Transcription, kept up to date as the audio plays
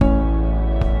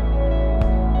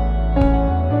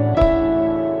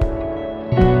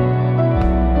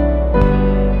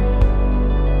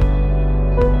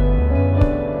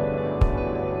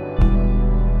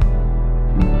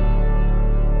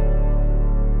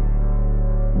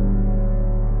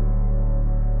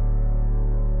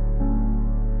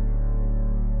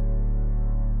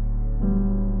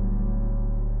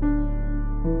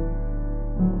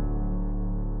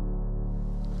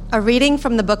A reading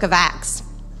from the book of Acts.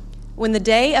 When the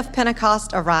day of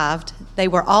Pentecost arrived, they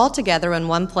were all together in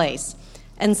one place,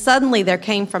 and suddenly there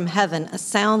came from heaven a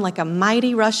sound like a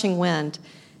mighty rushing wind,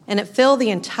 and it filled the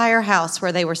entire house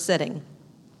where they were sitting.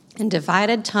 And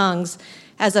divided tongues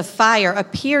as of fire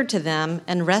appeared to them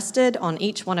and rested on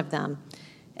each one of them.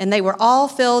 And they were all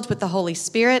filled with the Holy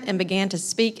Spirit and began to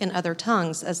speak in other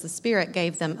tongues as the Spirit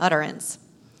gave them utterance.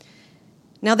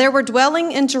 Now there were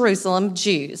dwelling in Jerusalem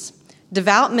Jews,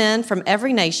 devout men from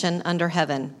every nation under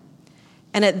heaven.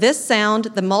 And at this sound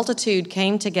the multitude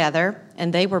came together,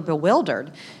 and they were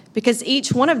bewildered, because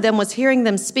each one of them was hearing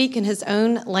them speak in his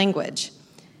own language.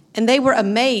 And they were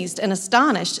amazed and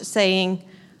astonished, saying,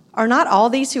 "Are not all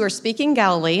these who are speaking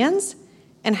Galileans?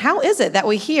 And how is it that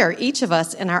we hear, each of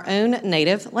us, in our own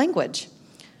native language?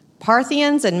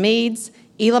 Parthians and Medes,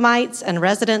 Elamites and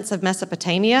residents of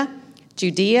Mesopotamia,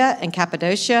 Judea and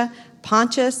Cappadocia,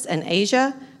 Pontus and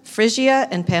Asia, Phrygia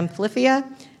and Pamphylia,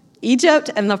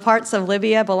 Egypt and the parts of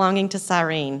Libya belonging to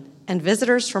Cyrene, and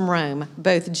visitors from Rome,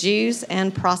 both Jews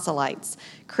and proselytes,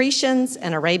 Cretians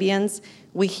and Arabians,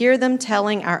 we hear them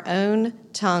telling our own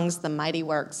tongues the mighty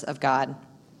works of God."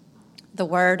 The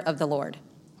word of the Lord.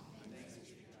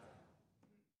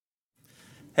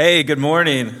 Hey, good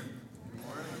morning.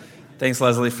 Thanks,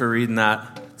 Leslie, for reading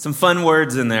that. Some fun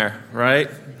words in there, right?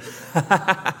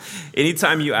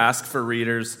 Anytime you ask for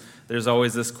readers, there's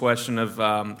always this question of,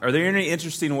 are there any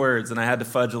interesting words? And I had to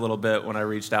fudge a little bit when I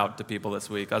reached out to people this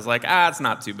week. I was like, it's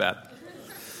not too bad.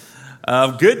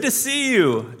 Good to see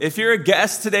you. If you're a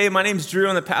guest today, my name's Drew.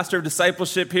 I'm the pastor of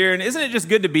discipleship here. And isn't it just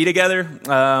good to be together?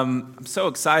 I'm so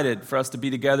excited for us to be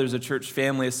together as a church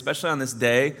family, especially on this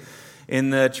day. In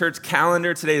the church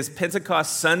calendar, today is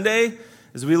Pentecost Sunday,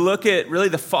 as we look at really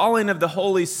the falling of the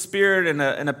Holy Spirit in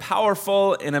a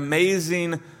powerful and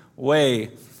amazing way.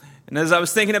 And as I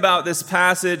was thinking about this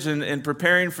passage and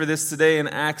preparing for this today in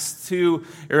Acts 2,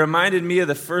 it reminded me of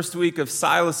the first week of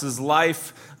Silas's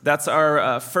life. That's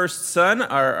our first son,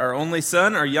 our only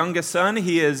son, our youngest son.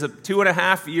 He is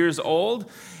 2.5 years old.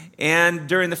 And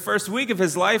during the first week of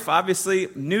his life, obviously,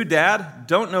 new dad,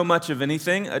 don't know much of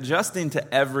anything, adjusting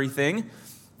to everything.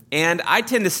 And I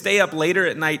tend to stay up later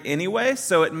at night anyway,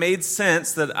 so it made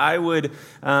sense that I would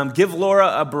give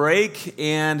Laura a break,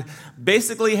 and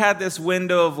basically had this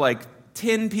window of like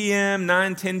 10 p.m.,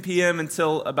 10 p.m.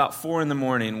 until about 4 in the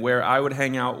morning where I would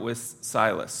hang out with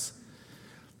Silas.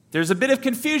 There's a bit of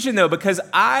confusion, though, because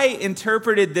I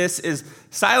interpreted this as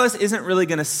Silas isn't really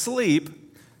going to sleep,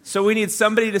 so we need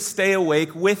somebody to stay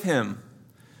awake with him.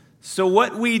 So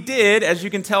what we did, as you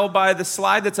can tell by the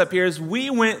slide that's up here, is we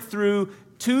went through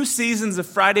 2 seasons of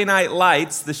Friday Night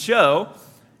Lights, the show,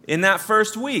 in that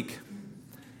first week.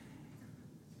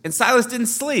 And Silas didn't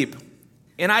sleep.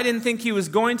 And I didn't think he was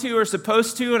going to or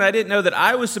supposed to, and I didn't know that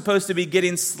I was supposed to be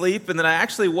getting sleep, and that I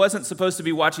actually wasn't supposed to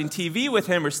be watching TV with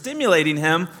him or stimulating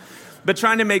him, but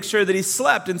trying to make sure that he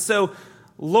slept. And so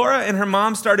Laura and her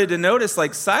mom started to notice,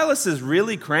 like, Silas is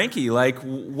really cranky. Like,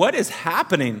 what is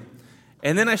happening?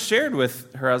 And then I shared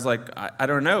with her, I was like, I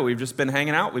don't know. We've just been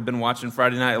hanging out. We've been watching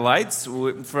Friday Night Lights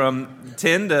from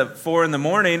 10 to 4 in the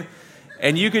morning.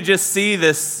 And you could just see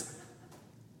this,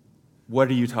 what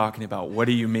are you talking about? What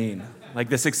do you mean? Like,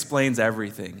 this explains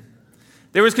everything.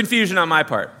 There was confusion on my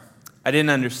part. I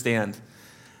didn't understand.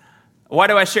 Why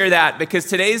do I share that? Because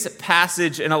today's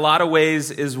passage, in a lot of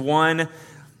ways, is one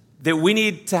that we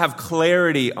need to have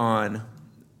clarity on.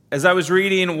 As I was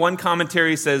reading, one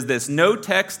commentary says this: no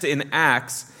text in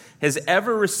Acts has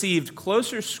ever received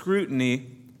closer scrutiny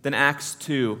than Acts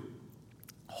 2.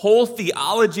 Whole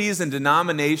theologies and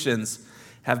denominations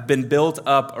have been built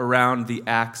up around the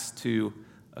Acts 2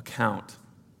 account.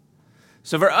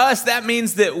 So for us, that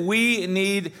means that we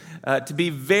need to be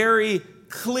very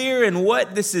clear in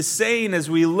what this is saying as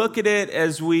we look at it,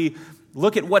 as we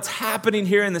look at what's happening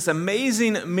here in this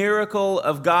amazing miracle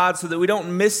of God, so that we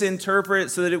don't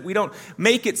misinterpret, so that we don't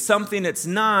make it something it's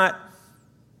not,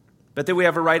 but that we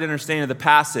have a right understanding of the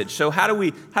passage. So how do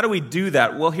we do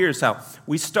that? Well, here's how.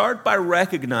 We start by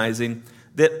recognizing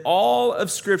that all of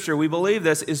Scripture, we believe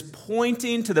this, is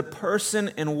pointing to the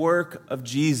person and work of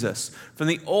Jesus, from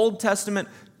the Old Testament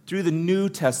through the New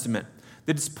Testament.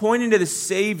 That it's pointing to the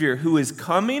Savior who is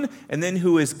coming, and then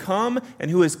who is come, and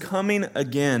who is coming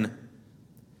again.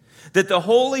 That the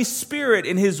Holy Spirit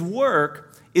in His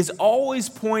work is always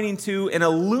pointing to and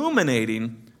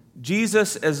illuminating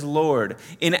Jesus as Lord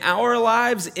in our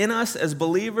lives, in us as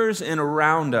believers, and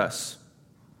around us.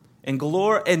 And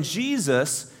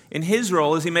Jesus, in His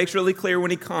role, as He makes really clear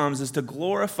when He comes, is to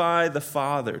glorify the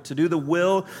Father, to do the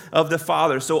will of the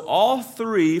Father. So all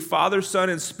three, Father, Son,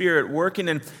 and Spirit, working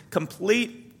in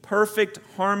complete, perfect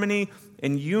harmony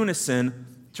in unison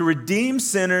to redeem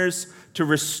sinners, to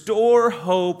restore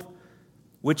hope,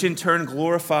 which in turn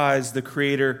glorifies the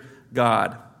Creator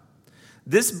God.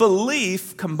 This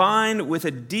belief, combined with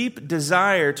a deep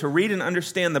desire to read and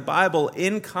understand the Bible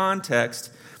in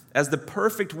context as the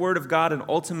perfect Word of God and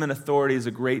ultimate authority, is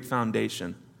a great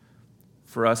foundation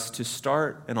for us to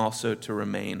start and also to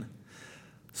remain.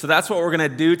 So that's what we're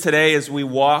going to do today as we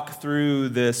walk through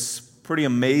this pretty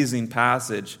amazing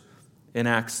passage in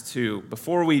Acts 2.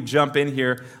 Before we jump in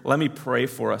here, let me pray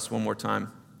for us one more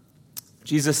time.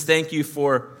 Jesus, thank you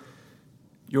for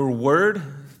your word.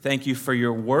 Thank you for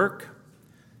your work.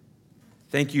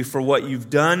 Thank you for what you've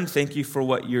done. Thank you for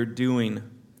what you're doing,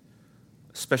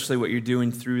 especially what you're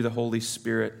doing through the Holy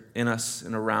Spirit in us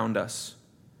and around us.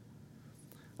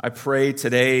 I pray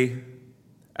today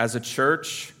as a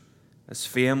church, as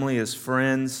family, as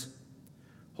friends,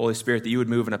 Holy Spirit, that you would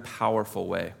move in a powerful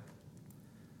way.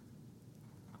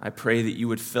 I pray that you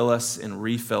would fill us and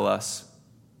refill us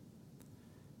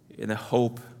in the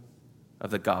hope of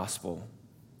the gospel,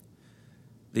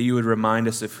 that you would remind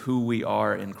us of who we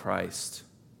are in Christ,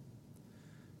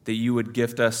 that you would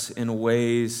gift us in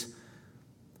ways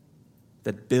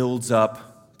that builds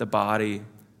up the body,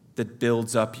 that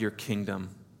builds up your kingdom,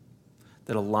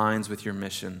 that aligns with your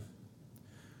mission.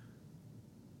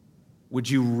 Would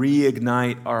you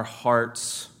reignite our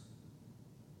hearts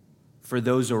for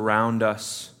those around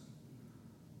us,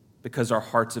 because our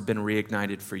hearts have been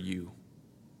reignited for you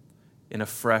in a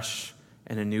fresh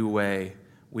and a new way.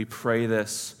 We pray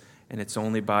this, and it's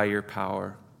only by your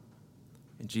power.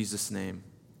 In Jesus' name,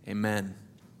 amen.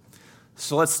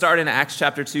 So let's start in Acts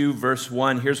chapter 2, verse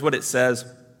 1. Here's what it says.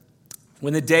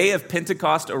 When the day of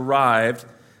Pentecost arrived,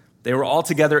 they were all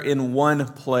together in one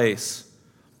place.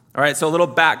 All right, so a little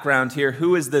background here.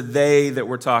 Who is the they that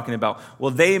we're talking about?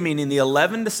 Well, they meaning the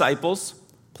 11 disciples,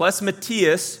 plus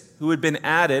Matthias, who had been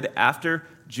added after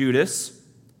Judas.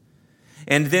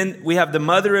 And then we have the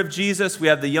mother of Jesus, we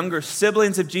have the younger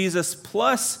siblings of Jesus,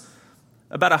 plus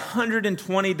about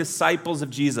 120 disciples of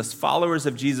Jesus, followers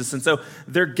of Jesus. And so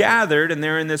they're gathered, and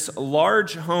they're in this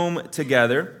large home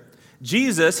together.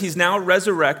 Jesus, he's now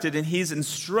resurrected, and he's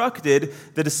instructed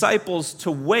the disciples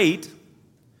to wait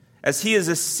as he is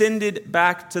ascended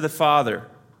back to the Father.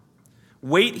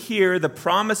 Wait here, the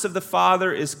promise of the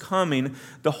Father is coming.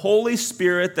 The Holy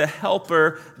Spirit, the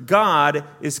Helper, God,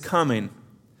 is coming.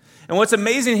 And what's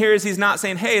amazing here is he's not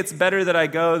saying, hey, it's better that I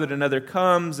go, that another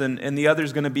comes, and the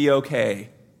other's going to be okay,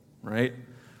 right?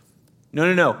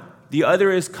 No. The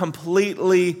other is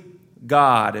completely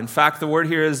God. In fact, the word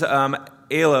here is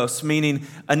alos, meaning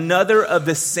another of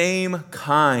the same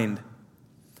kind.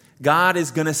 God is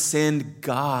going to send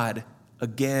God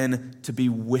again to be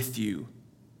with you,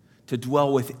 to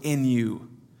dwell within you,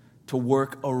 to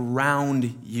work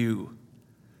around you.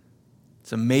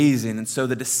 It's amazing. And so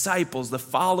the disciples, the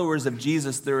followers of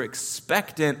Jesus, they're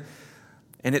expectant,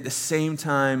 and at the same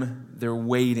time, they're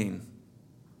waiting.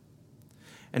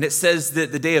 And it says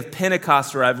that the day of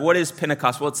Pentecost arrived. What is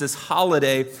Pentecost? Well, it's this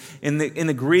holiday. In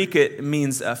the Greek, it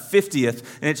means 50th.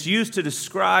 And it's used to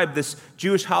describe this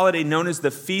Jewish holiday known as the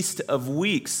Feast of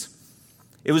Weeks.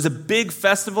 It was a big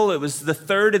festival. It was the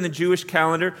third in the Jewish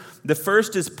calendar. The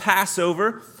first is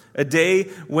Passover, a day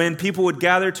when people would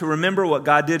gather to remember what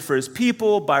God did for his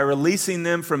people by releasing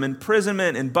them from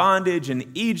imprisonment and bondage in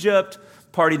Egypt,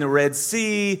 parting the Red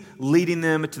Sea, leading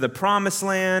them to the Promised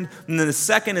Land. And then the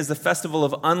second is the festival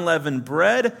of unleavened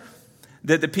bread,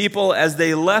 that the people, as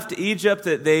they left Egypt,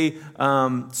 that they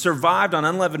survived on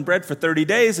unleavened bread for 30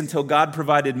 days until God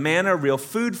provided manna, real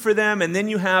food for them. And then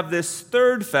you have this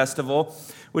third festival,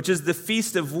 which is the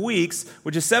Feast of Weeks,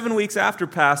 which is 7 weeks after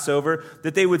Passover,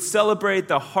 that they would celebrate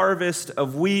the harvest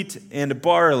of wheat and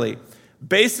barley.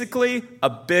 Basically, a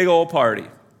big old party,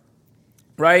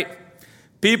 right?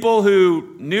 People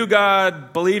who knew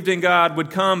God, believed in God would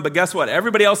come, but guess what?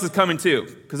 Everybody else is coming too,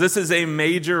 because this is a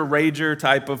major rager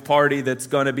type of party that's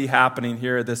going to be happening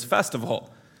here at this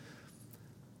festival.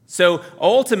 So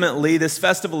ultimately, this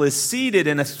festival is seated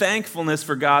in a thankfulness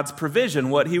for God's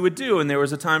provision, what he would do. And there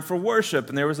was a time for worship,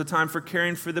 and there was a time for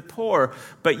caring for the poor.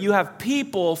 But you have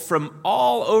people from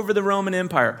all over the Roman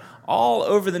Empire, all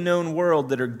over the known world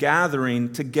that are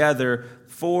gathering together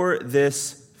for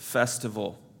this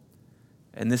festival.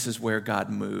 And this is where God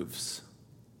moves.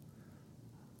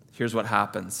 Here's what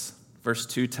happens. Verse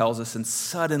 2 tells us, and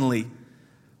suddenly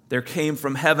there came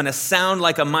from heaven a sound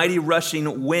like a mighty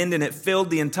rushing wind, and it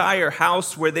filled the entire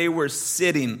house where they were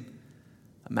sitting.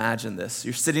 Imagine this.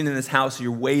 You're sitting in this house,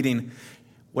 you're waiting.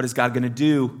 What is God going to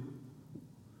do?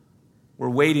 We're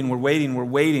waiting.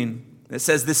 It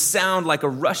says this sound like a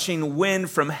rushing wind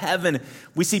from heaven.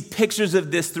 We see pictures of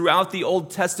this throughout the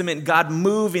Old Testament, God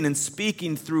moving and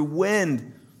speaking through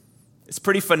wind. It's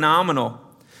pretty phenomenal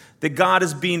that God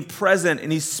is being present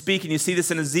and he's speaking. You see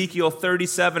this in Ezekiel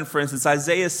 37, for instance,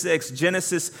 Isaiah 6,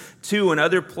 Genesis 2, and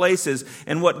other places.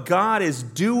 And what God is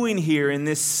doing here in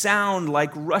this sound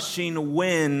like rushing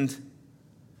wind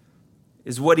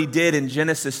is what he did in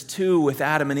Genesis 2 with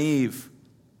Adam and Eve.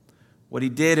 What he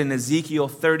did in Ezekiel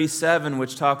 37,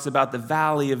 which talks about the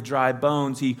valley of dry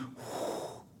bones, he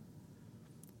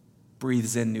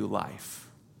breathes in new life.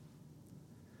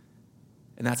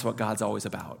 And that's what God's always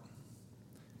about,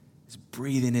 is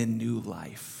breathing in new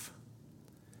life.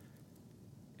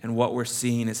 And what we're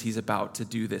seeing is he's about to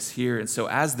do this here. And so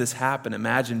as this happened,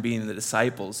 imagine being the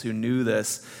disciples who knew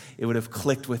this. It would have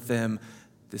clicked with them.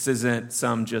 This isn't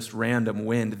some just random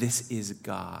wind. This is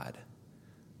God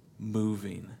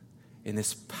moving in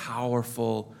this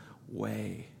powerful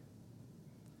way.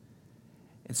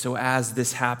 And so as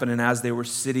this happened and as they were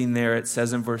sitting there, it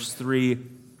says in verse 3,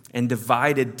 and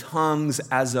divided tongues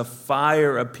as a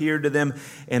fire appeared to them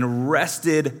and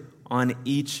rested on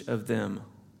each of them.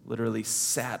 Literally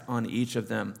sat on each of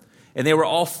them. And they were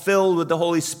all filled with the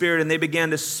Holy Spirit, and they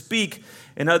began to speak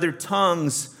in other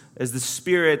tongues as the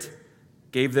Spirit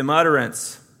gave them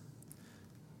utterance.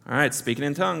 All right, speaking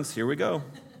in tongues, here we go.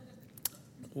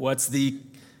 What's the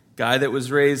guy that was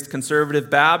raised conservative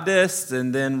Baptist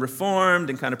and then Reformed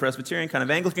and kind of Presbyterian, kind of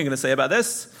Anglican going to say about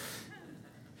this?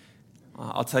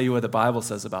 I'll tell you what the Bible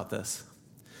says about this.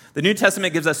 The New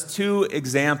Testament gives us two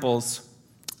examples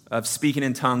of speaking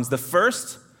in tongues. The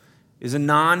first is a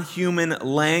non-human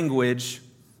language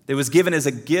that was given as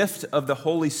a gift of the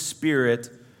Holy Spirit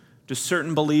to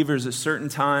certain believers at certain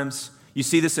times. You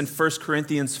see this in 1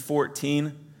 Corinthians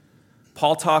 14.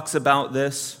 Paul talks about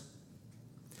this.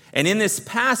 And in this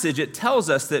passage, it tells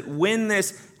us that when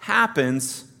this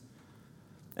happens,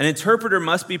 an interpreter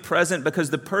must be present because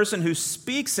the person who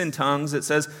speaks in tongues, it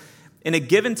says, in a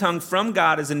given tongue from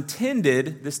God is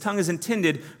intended, this tongue is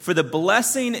intended for the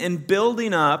blessing and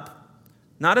building up,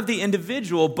 not of the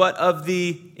individual, but of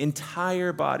the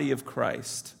entire body of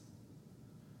Christ.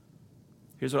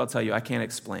 Here's what I'll tell you, I can't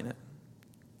explain it.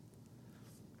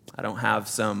 I don't have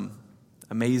some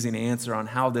amazing answer on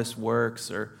how this works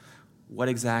or what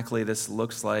exactly this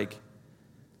looks like.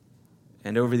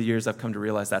 And over the years, I've come to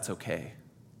realize that's okay.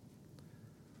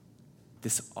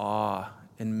 This awe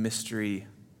and mystery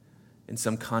in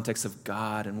some context of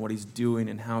God and what he's doing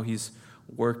and how he's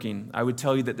working. I would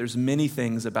tell you that there's many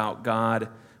things about God,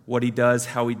 what he does,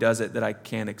 how he does it, that I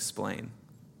can't explain.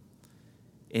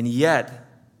 And yet,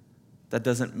 that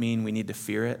doesn't mean we need to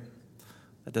fear it.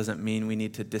 That doesn't mean we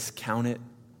need to discount it.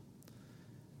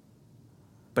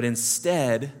 But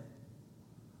instead,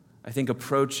 I think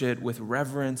approach it with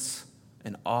reverence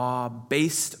and awe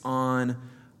based on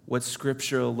what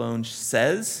Scripture alone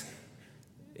says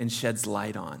and sheds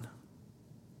light on.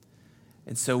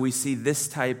 And so we see this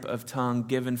type of tongue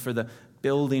given for the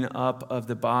building up of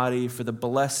the body, for the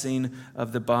blessing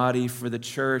of the body, for the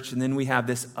church. And then we have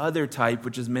this other type,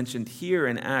 which is mentioned here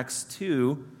in Acts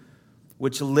 2,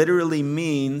 which literally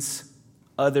means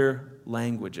other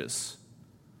languages.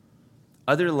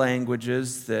 Other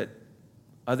languages that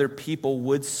other people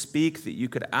would speak that you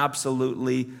could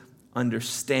absolutely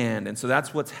understand. And so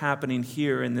that's what's happening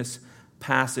here in this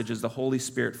passage as the Holy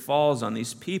Spirit falls on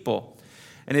these people.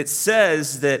 And it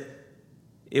says that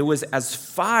it was as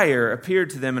fire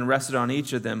appeared to them and rested on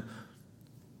each of them.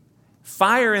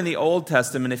 Fire in the Old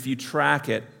Testament, if you track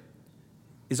it,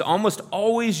 is almost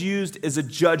always used as a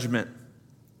judgment.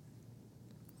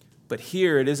 But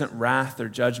here it isn't wrath or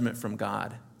judgment from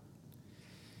God.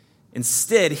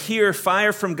 Instead, here,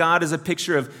 fire from God is a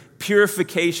picture of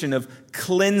purification, of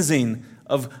cleansing,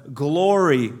 of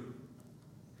glory.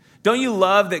 Don't you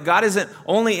love that God isn't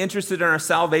only interested in our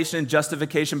salvation and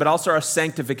justification, but also our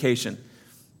sanctification?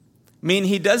 I mean,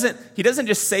 he doesn't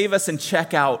just save us and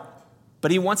check out, but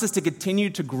he wants us to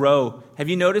continue to grow. Have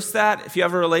you noticed that? If you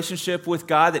have a relationship with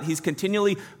God, that he's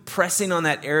continually pressing on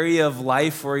that area of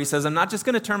life where he says, I'm not just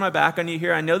going to turn my back on you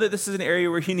here. I know that this is an area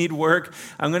where you need work.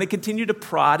 I'm going to continue to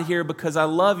prod here because I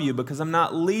love you, because I'm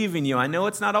not leaving you. I know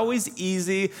it's not always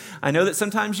easy. I know that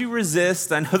sometimes you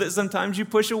resist. I know that sometimes you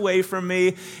push away from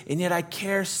me. And yet I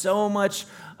care so much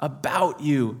about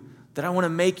you that I want to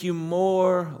make you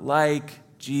more like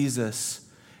Jesus.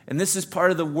 And this is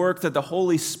part of the work that the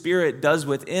Holy Spirit does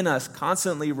within us,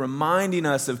 constantly reminding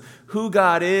us of who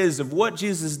God is, of what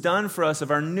Jesus has done for us,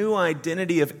 of our new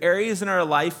identity, of areas in our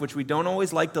life which we don't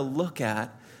always like to look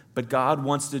at, but God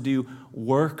wants to do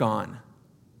work on.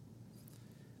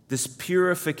 This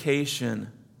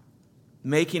purification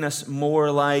making us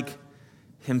more like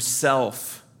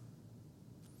himself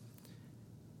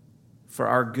for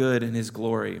our good and his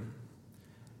glory.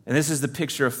 And this is the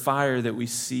picture of fire that we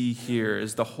see here,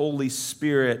 is the Holy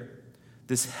Spirit,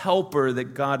 this helper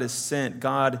that God has sent,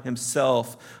 God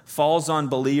himself, falls on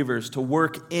believers to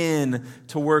work in,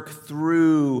 to work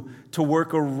through, to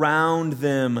work around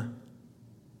them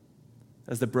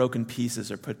as the broken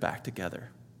pieces are put back together,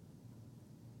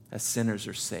 as sinners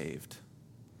are saved,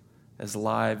 as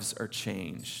lives are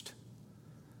changed.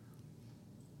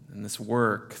 And this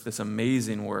work, this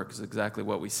amazing work, is exactly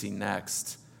what we see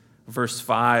next. Verse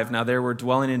 5, now there were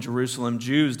dwelling in Jerusalem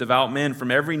Jews, devout men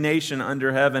from every nation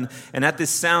under heaven. And at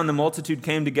this sound the multitude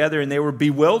came together, and they were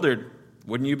bewildered.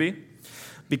 Wouldn't you be?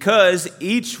 Because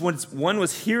each one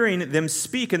was hearing them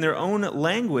speak in their own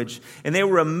language. And they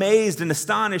were amazed and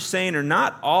astonished, saying, are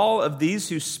not all of these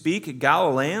who speak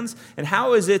Galileans? And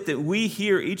how is it that we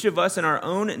hear, each of us, in our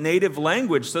own native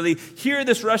language? So they hear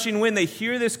this rushing wind, they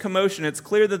hear this commotion. It's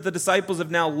clear that the disciples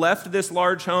have now left this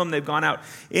large home. They've gone out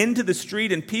into the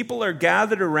street, and people are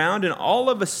gathered around, and all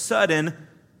of a sudden,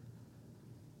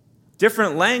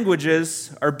 different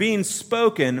languages are being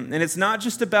spoken, and it's not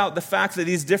just about the fact that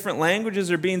these different languages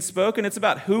are being spoken, it's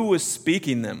about who was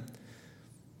speaking them.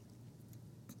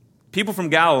 People from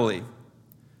Galilee.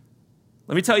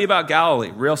 Let me tell you about Galilee.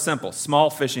 Real simple.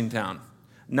 Small fishing town.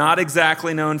 Not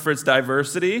exactly known for its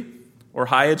diversity or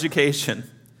high education.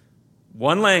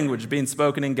 One language being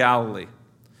spoken in Galilee.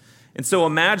 And so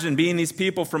imagine being these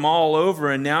people from all over,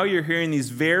 and now you're hearing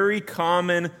these very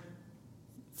common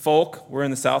folk, we're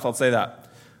in the South, I'll say that,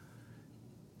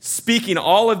 speaking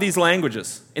all of these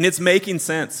languages, and it's making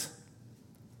sense.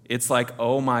 It's like,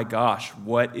 oh my gosh,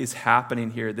 what is happening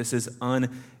here? This is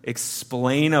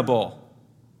unexplainable.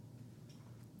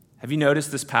 Have you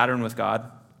noticed this pattern with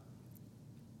God?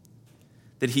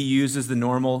 That he uses the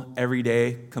normal,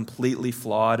 everyday, completely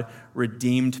flawed,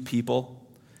 redeemed people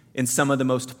in some of the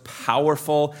most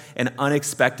powerful and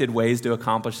unexpected ways to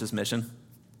accomplish his mission?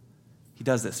 He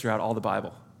does this throughout all the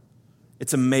Bible.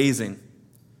 It's amazing.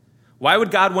 Why would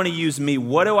God want to use me?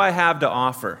 What do I have to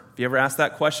offer? Have you ever asked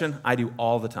that question? I do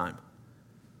all the time.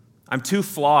 I'm too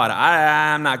flawed.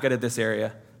 I'm not good at this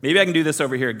area. Maybe I can do this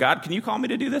over here. God, can you call me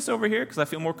to do this over here? Because I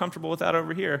feel more comfortable with that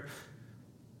over here.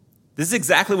 This is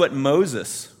exactly what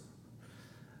Moses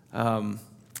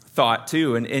thought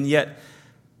too. And yet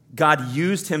God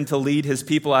used him to lead his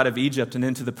people out of Egypt and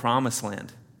into the promised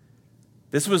land.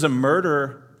 This was a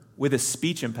murderer with a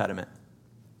speech impediment.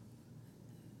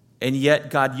 And yet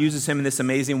God uses him in this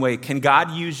amazing way. Can God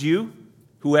use you,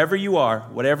 whoever you are,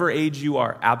 whatever age you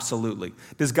are? Absolutely.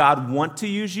 Does God want to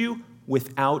use you?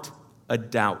 Without a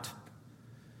doubt.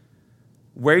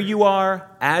 Where you are,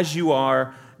 as you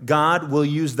are, God will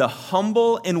use the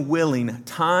humble and willing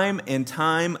time and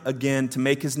time again to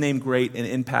make his name great and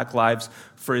impact lives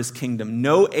for his kingdom.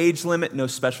 No age limit, no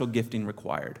special gifting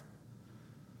required.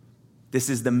 This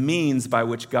is the means by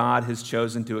which God has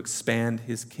chosen to expand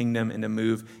his kingdom and to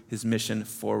move his mission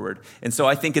forward. And so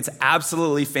I think it's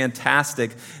absolutely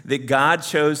fantastic that God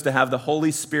chose to have the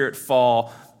Holy Spirit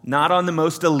fall not on the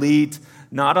most elite,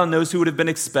 not on those who would have been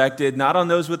expected, not on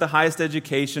those with the highest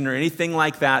education or anything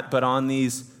like that, but on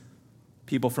these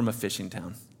people from a fishing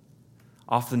town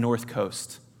off the north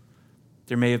coast.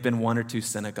 There may have been one or two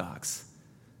synagogues,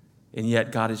 and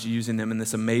yet God is using them in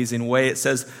this amazing way. It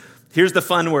says, here's the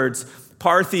fun words: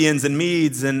 Parthians and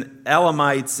Medes and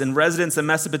Elamites and residents of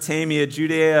Mesopotamia,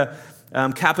 Judea,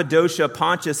 Cappadocia,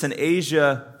 Pontus and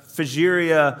Asia,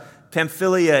 Phrygia,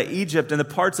 Pamphylia, Egypt, and the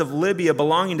parts of Libya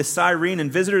belonging to Cyrene, and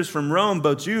visitors from Rome,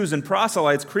 both Jews and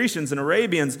proselytes, Cretians and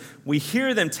Arabians. We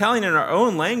hear them telling in our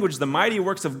own language the mighty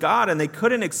works of God, and they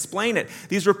couldn't explain it.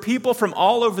 These were people from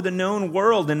all over the known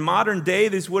world. In modern day,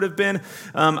 these would have been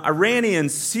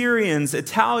Iranians, Syrians,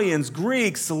 Italians,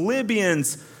 Greeks,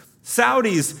 Libyans,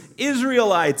 Saudis,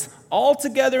 Israelites, all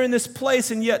together in this place,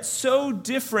 and yet so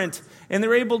different, and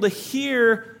they're able to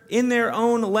hear in their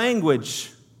own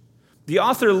language. The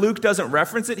author Luke doesn't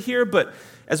reference it here, but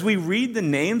as we read the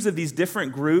names of these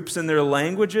different groups and their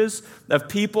languages of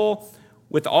people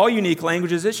with all unique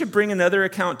languages, it should bring another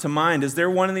account to mind. Is there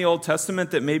one in the Old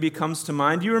Testament that maybe comes to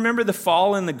mind? Do you remember the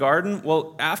fall in the garden?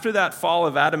 Well, after that fall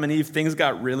of Adam and Eve, things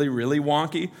got really, really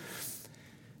wonky.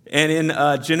 And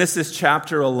in Genesis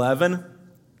chapter 11,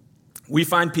 we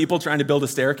find people trying to build a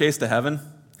staircase to heaven.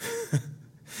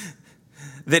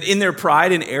 That in their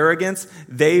pride and arrogance,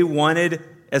 they wanted,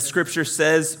 as Scripture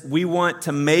says, we want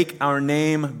to make our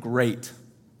name great.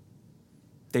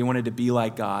 They wanted to be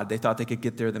like God. They thought they could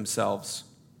get there themselves.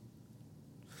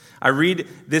 I read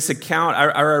this account,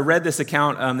 I read this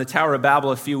account, the Tower of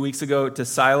Babel, a few weeks ago to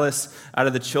Silas out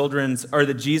of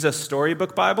the Jesus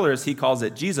Storybook Bible, or as he calls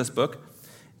it, Jesus Book.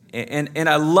 And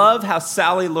I love how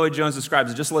Sally Lloyd-Jones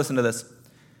describes it. Just listen to this.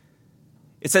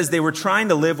 It says, they were trying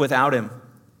to live without him,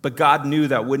 but God knew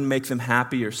that wouldn't make them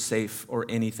happy or safe or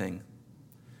anything.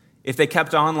 If they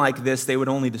kept on like this, they would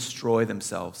only destroy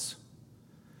themselves.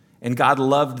 And God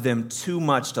loved them too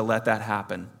much to let that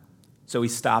happen, so he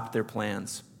stopped their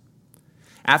plans.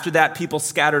 After that, people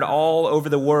scattered all over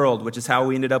the world, which is how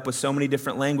we ended up with so many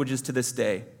different languages to this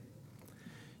day.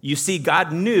 You see,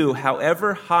 God knew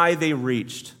however high they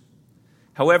reached,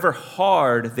 however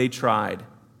hard they tried,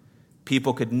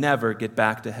 people could never get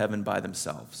back to heaven by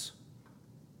themselves.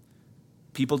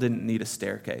 People didn't need a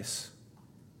staircase.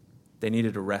 They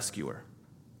needed a rescuer.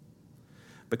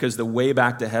 Because the way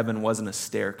back to heaven wasn't a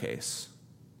staircase.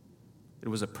 It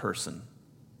was a person.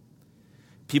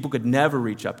 People could never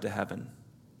reach up to heaven.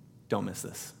 Don't miss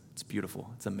this. It's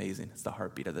beautiful. It's amazing. It's the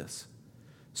heartbeat of this.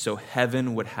 So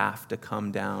heaven would have to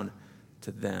come down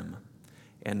to them.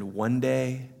 And one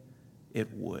day,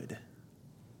 it would.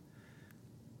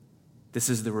 This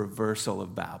is the reversal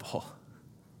of Babel.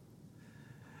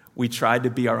 We tried to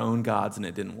be our own gods and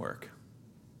it didn't work.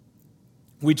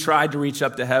 We tried to reach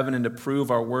up to heaven and to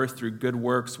prove our worth through good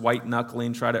works,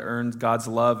 white-knuckling, try to earn God's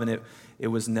love, and it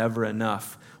was never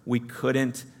enough. We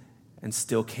couldn't and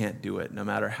still can't do it, no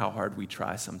matter how hard we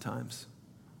try sometimes.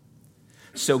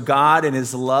 So God, in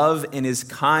his love and his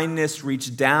kindness,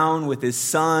 reached down with his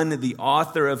Son, the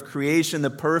author of creation, the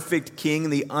perfect King,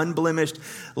 the unblemished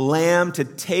Lamb, to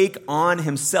take on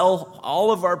himself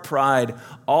all of our pride,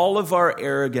 all of our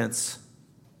arrogance,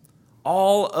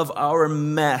 all of our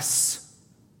mess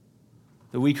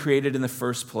that we created in the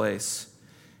first place.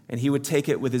 And he would take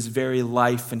it with his very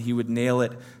life and he would nail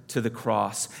it to the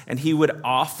cross. And he would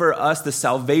offer us the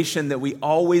salvation that we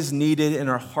always needed and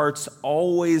our hearts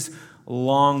always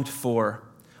longed for,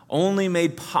 only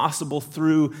made possible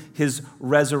through his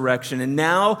resurrection. And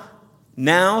now,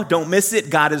 don't miss it,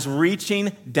 God is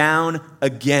reaching down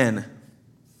again.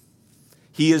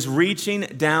 He is reaching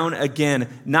down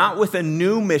again, not with a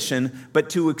new mission, but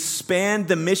to expand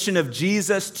the mission of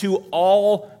Jesus to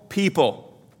all people,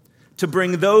 to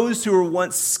bring those who were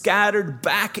once scattered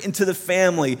back into the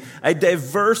family, a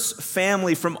diverse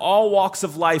family from all walks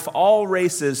of life, all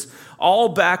races, all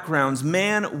backgrounds,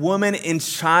 man, woman, and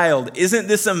child. Isn't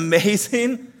this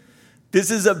amazing?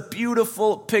 This is a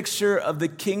beautiful picture of the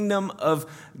kingdom of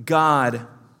God.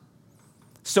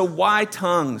 So why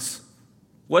tongues?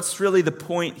 What's really the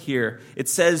point here? It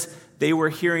says they were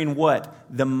hearing what?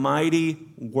 The mighty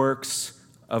works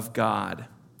of God.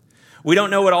 We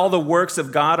don't know what all the works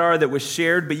of God are that was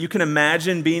shared, but you can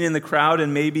imagine being in the crowd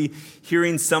and maybe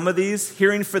hearing some of these.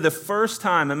 Hearing for the first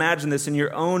time, imagine this in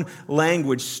your own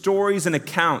language, stories and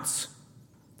accounts.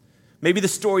 Maybe the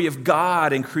story of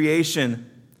God and creation.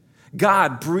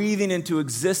 God breathing into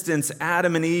existence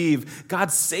Adam and Eve.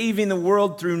 God saving the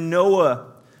world through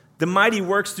Noah. The mighty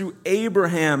works through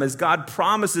Abraham as God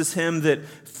promises him that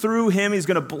through him he's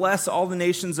going to bless all the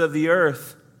nations of the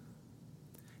earth.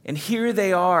 And here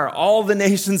they are, all the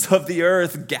nations of the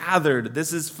earth gathered.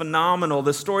 This is phenomenal.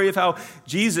 The story of how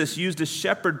Jesus used a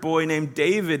shepherd boy named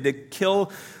David to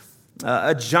kill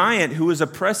a giant who was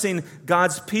oppressing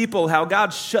God's people. How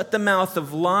God shut the mouth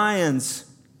of lions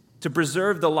to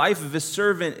preserve the life of his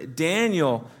servant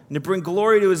Daniel and to bring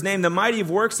glory to his name. The mighty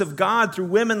works of God through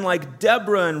women like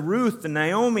Deborah and Ruth and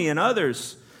Naomi and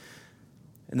others.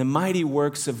 And the mighty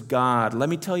works of God. Let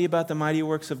me tell you about the mighty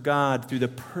works of God through the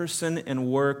person and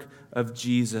work of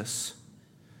Jesus.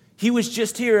 He was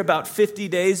just here about 50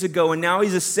 days ago, and now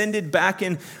he's ascended back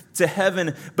into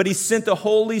heaven, but he sent the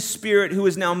Holy Spirit who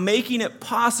is now making it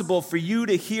possible for you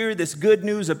to hear this good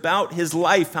news about his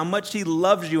life, how much he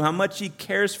loves you, how much he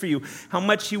cares for you, how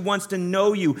much he wants to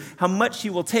know you, how much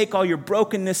he will take all your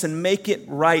brokenness and make it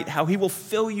right, how he will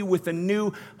fill you with a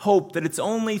new hope, that it's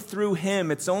only through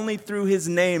him, it's only through his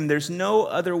name. There's no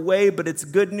other way, but it's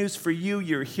good news for you.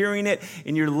 You're hearing it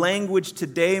in your language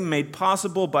today, made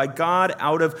possible by God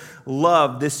out of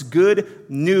love. This good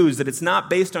news that it's not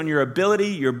based on your ability,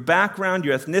 your background,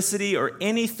 your ethnicity, or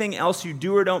anything else you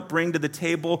do or don't bring to the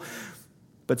table,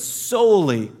 but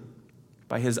solely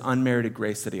by his unmerited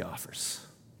grace that he offers.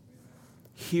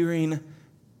 Hearing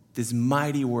these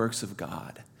mighty works of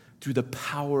God through the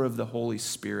power of the Holy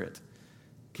Spirit.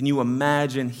 Can you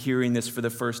imagine hearing this for the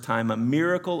first time? A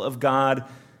miracle of God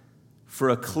for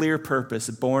a clear purpose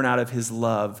born out of his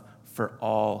love for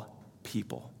all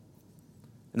people.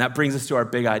 And that brings us to our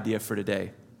big idea for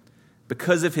today.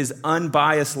 Because of his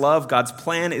unbiased love, God's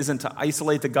plan isn't to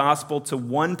isolate the gospel to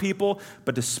one people,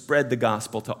 but to spread the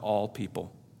gospel to all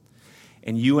people.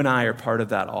 And you and I are part of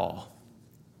that all.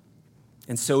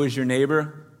 And so is your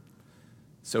neighbor,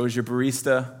 so is your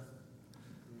barista,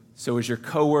 so is your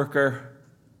coworker,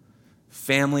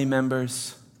 family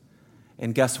members.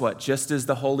 And guess what? Just as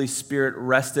the Holy Spirit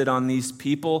rested on these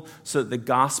people so that the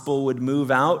gospel would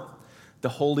move out, the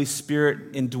Holy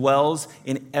Spirit indwells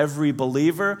in every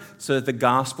believer so that the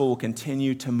gospel will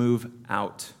continue to move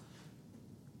out.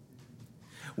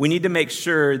 We need to make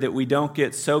sure that we don't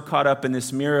get so caught up in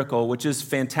this miracle, which is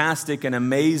fantastic and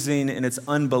amazing and it's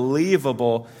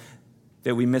unbelievable,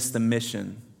 that we miss the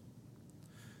mission.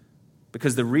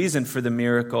 Because the reason for the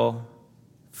miracle,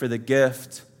 for the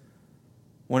gift,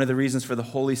 one of the reasons for the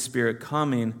Holy Spirit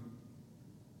coming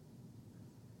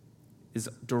is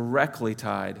directly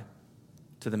tied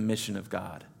to the mission of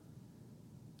God.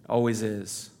 Always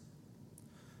is.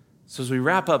 So as we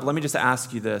wrap up, let me just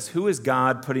ask you this. Who is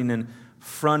God putting in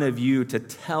front of you to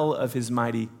tell of his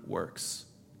mighty works?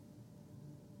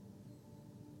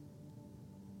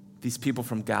 These people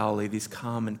from Galilee, these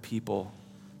common people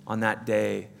on that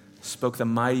day spoke the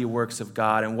mighty works of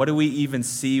God. And what do we even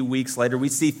see weeks later? We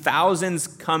see thousands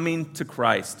coming to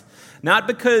Christ. Not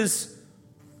because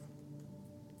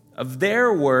of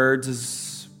their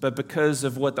words, but because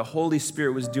of what the Holy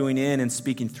Spirit was doing in and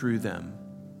speaking through them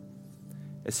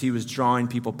as he was drawing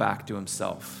people back to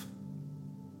himself.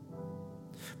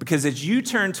 Because as you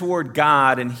turn toward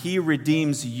God and he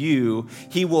redeems you,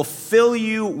 he will fill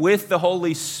you with the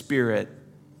Holy Spirit.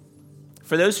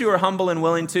 For those who are humble and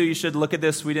willing to, you should look at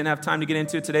this. We didn't have time to get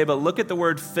into it today, but look at the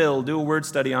word fill. Do a word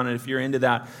study on it if you're into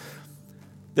that.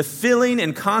 The filling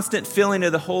and constant filling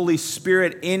of the Holy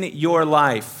Spirit in your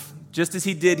life, just as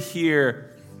he did here,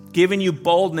 giving you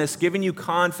boldness, giving you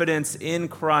confidence in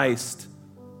Christ,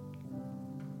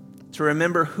 to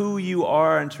remember who you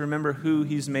are and to remember who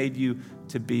he's made you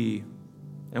to be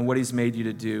and what he's made you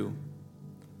to do.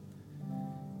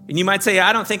 And you might say,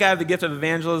 I don't think I have the gift of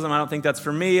evangelism. I don't think that's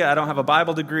for me. I don't have a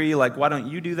Bible degree. Like, why don't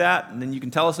you do that? And then you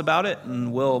can tell us about it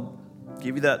and we'll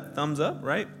give you that thumbs up,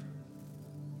 right?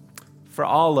 For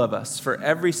all of us, for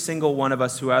every single one of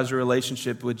us who has a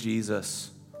relationship with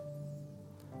Jesus,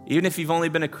 even if you've only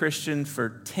been a Christian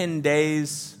for 10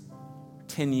 days,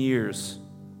 10 years,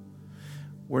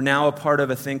 we're now a part of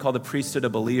a thing called the priesthood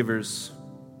of believers.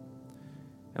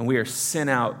 And we are sent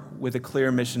out with a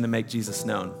clear mission to make Jesus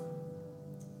known.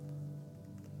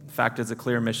 In fact, it's a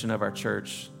clear mission of our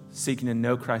church, seeking to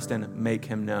know Christ and make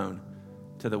him known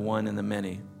to the one and the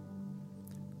many.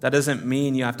 That doesn't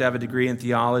mean you have to have a degree in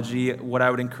theology. What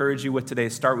I would encourage you with today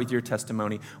is start with your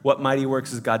testimony. What mighty works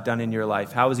has God done in your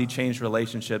life? How has he changed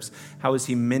relationships? How has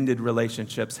he mended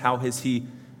relationships? How has he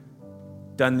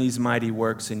done these mighty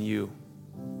works in you?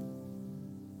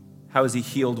 How has he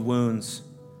healed wounds?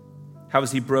 How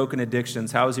has he broken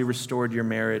addictions? How has he restored your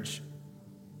marriage?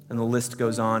 And the list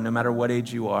goes on, no matter what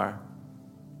age you are.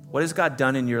 What has God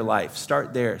done in your life?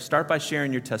 Start there. Start by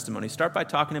sharing your testimony. Start by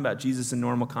talking about Jesus in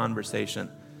normal conversation.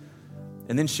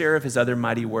 And then share of his other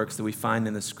mighty works that we find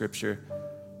in the scripture.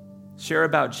 Share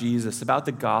about Jesus, about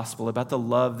the gospel, about the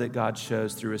love that God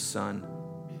shows through his son.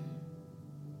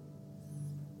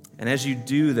 And as you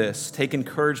do this, take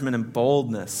encouragement and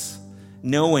boldness,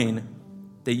 knowing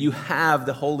that you have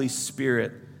the Holy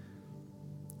Spirit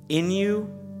in you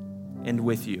and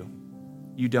with you.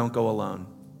 You don't go alone.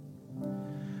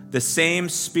 The same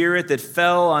Spirit that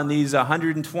fell on these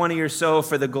 120 or so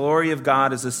for the glory of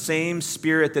God is the same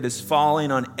Spirit that is falling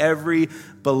on every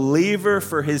believer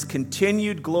for his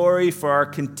continued glory, for our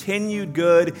continued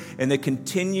good, and the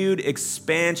continued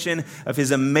expansion of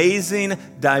his amazing,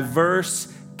 diverse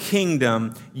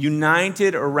kingdom,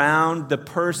 united around the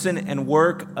person and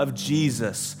work of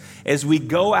Jesus. As we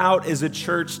go out as a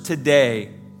church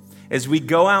today, as we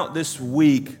go out this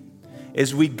week,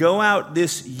 as we go out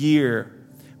this year,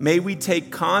 may we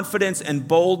take confidence and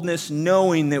boldness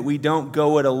knowing that we don't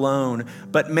go it alone,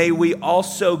 but may we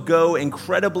also go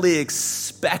incredibly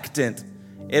expectant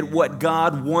at what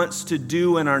God wants to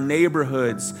do in our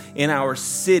neighborhoods, in our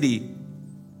city,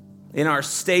 in our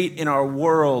state, in our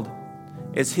world,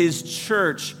 as his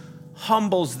church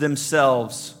humbles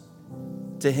themselves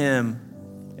to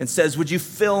him and says, would you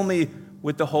fill me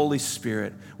with the Holy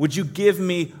Spirit? Would you give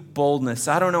me boldness?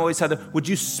 I don't always have would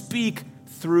you speak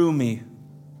through me?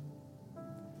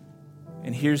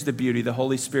 And here's the beauty. The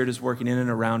Holy Spirit is working in and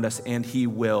around us, and he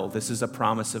will. This is a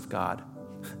promise of God.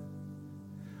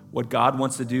 What God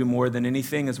wants to do more than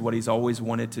anything is what he's always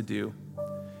wanted to do.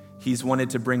 He's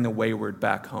wanted to bring the wayward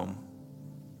back home.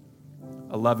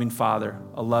 A loving father,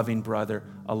 a loving brother,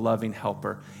 a loving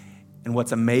helper. And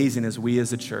what's amazing is we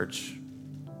as a church,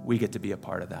 we get to be a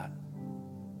part of that.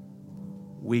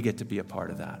 We get to be a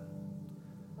part of that.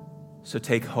 So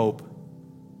take hope,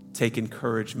 take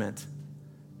encouragement,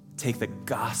 take the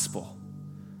gospel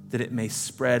that it may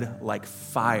spread like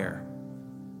fire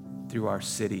through our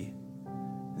city,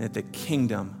 and that the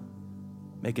kingdom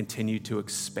may continue to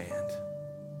expand.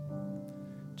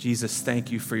 Jesus,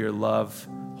 thank you for your love.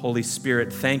 Holy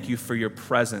Spirit, thank you for your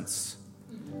presence.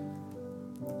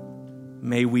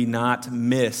 May we not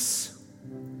miss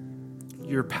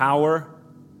your power,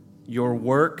 your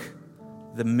work,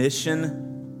 the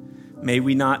mission. May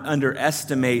we not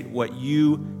underestimate what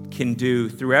you can do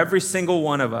through every single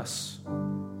one of us.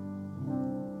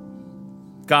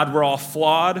 God, we're all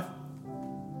flawed.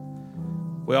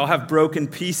 We all have broken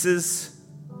pieces.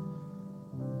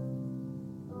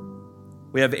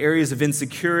 We have areas of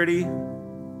insecurity.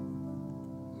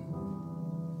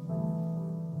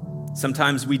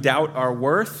 Sometimes we doubt our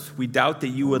worth. We doubt that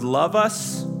you would love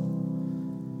us.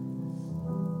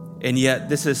 And yet,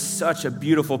 this is such a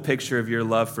beautiful picture of your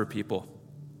love for people.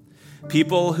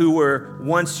 People who were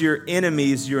once your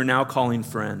enemies, you're now calling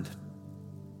friend.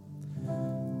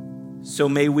 So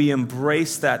may we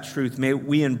embrace that truth. May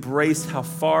we embrace how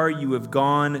far you have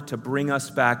gone to bring us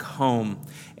back home.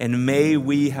 And may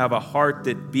we have a heart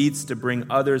that beats to bring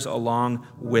others along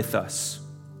with us.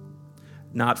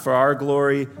 Not for our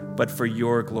glory, but for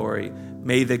your glory.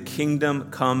 May the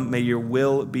kingdom come. May your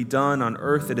will be done on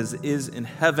earth as it is in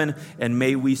heaven. And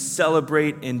may we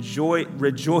celebrate and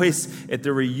rejoice at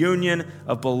the reunion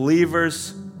of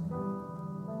believers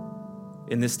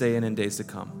in this day and in days to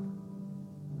come.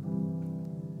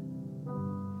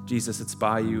 Jesus, it's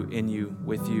by you, in you,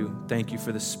 with you. Thank you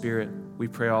for the Spirit. We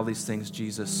pray all these things,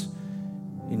 Jesus,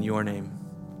 in your name.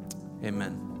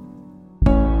 Amen.